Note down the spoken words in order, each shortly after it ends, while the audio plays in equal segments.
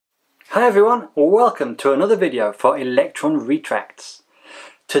Hi everyone, welcome to another video for Electron Retracts.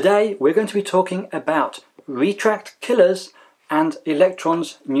 Today we're going to be talking about retract killers and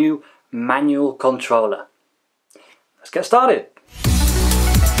Electron's new manual controller. Let's get started.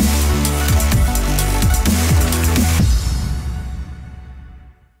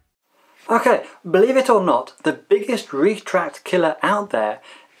 Okay, believe it or not, the biggest retract killer out there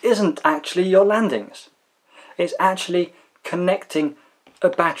isn't actually your landings. It's actually connecting a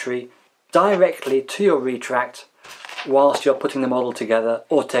battery directly to your retract whilst you're putting the model together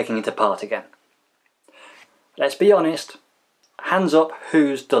or taking it apart again. Let's be honest, hands up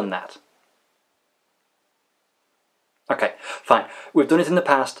who's done that. Okay, fine, we've done it in the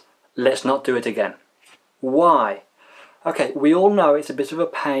past, let's not do it again. Why? Okay, we all know it's a bit of a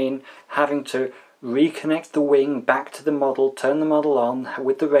pain having to reconnect the wing back to the model, turn the model on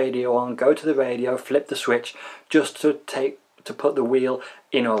with the radio on, go to the radio, flip the switch just to put the wheel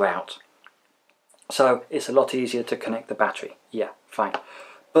in or out. So it's a lot easier to connect the battery. Yeah, fine.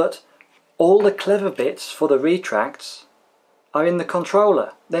 But all the clever bits for the retracts are in the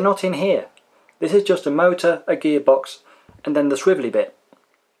controller. They're not in here. This is just a motor, a gearbox, and then the swivelly bit.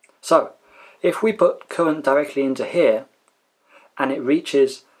 So if we put current directly into here and it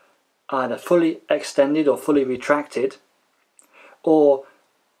reaches either fully extended or fully retracted, or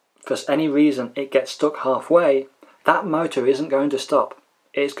for any reason it gets stuck halfway, that motor isn't going to stop.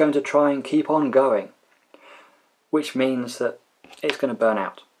 It's going to try and keep on going, which means that it's going to burn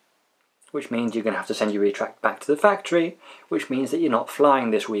out, which means you're going to have to send your retract back to the factory, which means that you're not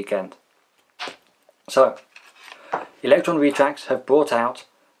flying this weekend. So Electron Retracts have brought out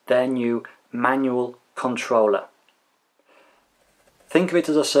their new manual controller. Think of it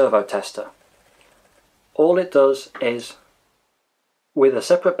as a servo tester. All it does is, with a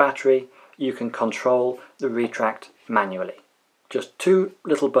separate battery, you can control the retract manually. Just two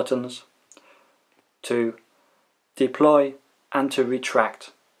little buttons to deploy and to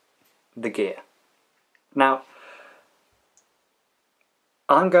retract the gear. Now,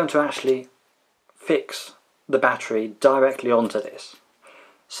 I'm going to actually fix the battery directly onto this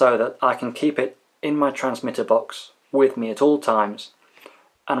so that I can keep it in my transmitter box with me at all times,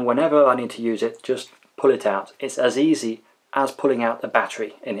 and whenever I need to use it, just pull it out. It's as easy as pulling out the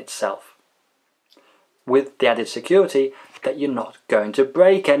battery in itself, with the added security that you're not going to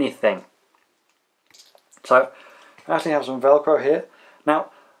break anything. So I actually have some Velcro here.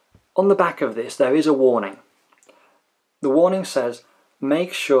 Now on the back of this there is a warning. The warning says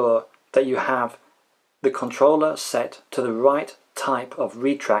make sure that you have the controller set to the right type of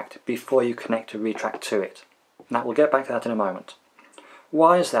retract before you connect a retract to it. Now we'll get back to that in a moment.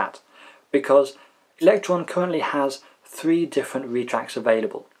 Why is that? Because Electron currently has three different retracts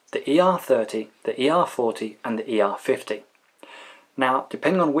available: the ER30, the ER40 and the ER50. Now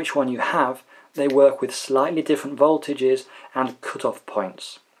depending on which one you have, they work with slightly different voltages and cut-off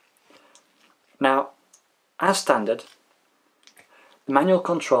points. Now as standard, the manual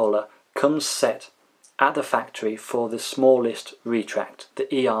controller comes set at the factory for the smallest retract, the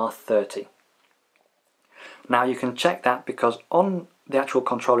ER30. Now you can check that because on the actual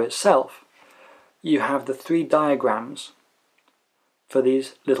controller itself you have the three diagrams for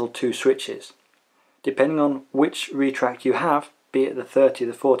these little two switches. Depending on which retract you have, be it the 30,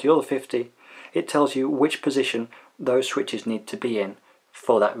 the 40 or the 50, it tells you which position those switches need to be in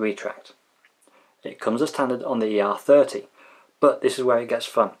for that retract. It comes as standard on the ER30, but this is where it gets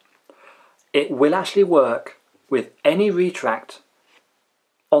fun. It will actually work with any retract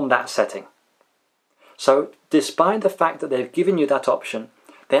on that setting. So despite the fact that they've given you that option,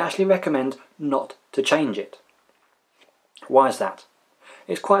 they actually recommend not to change it. Why is that?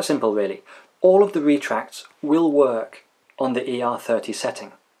 It's quite simple really. All of the retracts will work on the ER30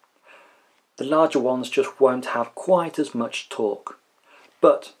 setting. The larger ones just won't have quite as much torque.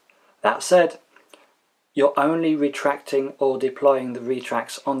 But that said, you're only retracting or deploying the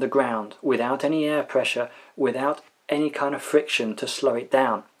retracts on the ground without any air pressure, without any kind of friction to slow it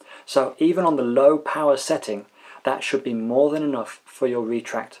down. So even on the low power setting, that should be more than enough for your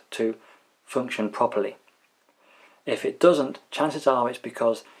retract to function properly. If it doesn't, chances are it's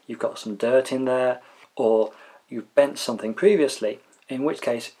because you've got some dirt in there or you've bent something previously, in which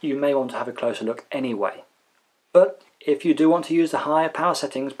case you may want to have a closer look anyway. But if you do want to use the higher power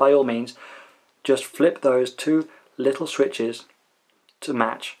settings, by all means, just flip those two little switches to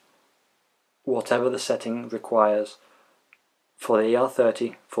match whatever the setting requires for the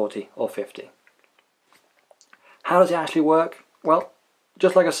ER30, 40 or 50. How does it actually work? Well,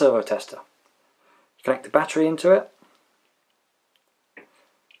 just like a servo tester. You connect the battery into it,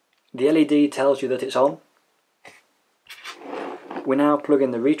 the LED tells you that it's on. We now plug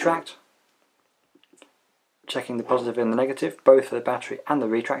in the retract checking the positive and the negative, both for the battery and the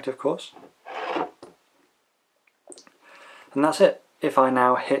retract of course. And that's it. If I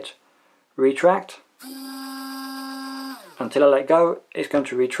now hit retract, until I let go, it's going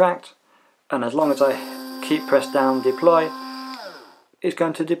to retract, and as long as I keep pressed down deploy, it's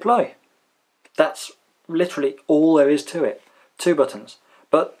going to deploy. That's literally all there is to it. 2 buttons,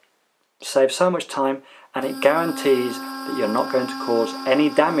 but saves so much time, and it guarantees that you're not going to cause any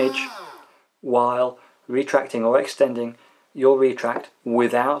damage while retracting or extending your retract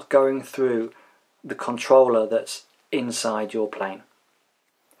without going through the controller that's inside your plane.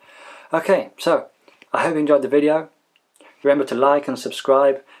 Okay, so I hope you enjoyed the video. Remember to like and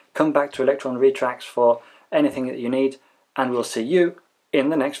subscribe, come back to Electron Retracts for anything that you need, and we'll see you in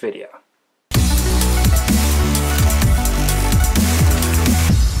the next video.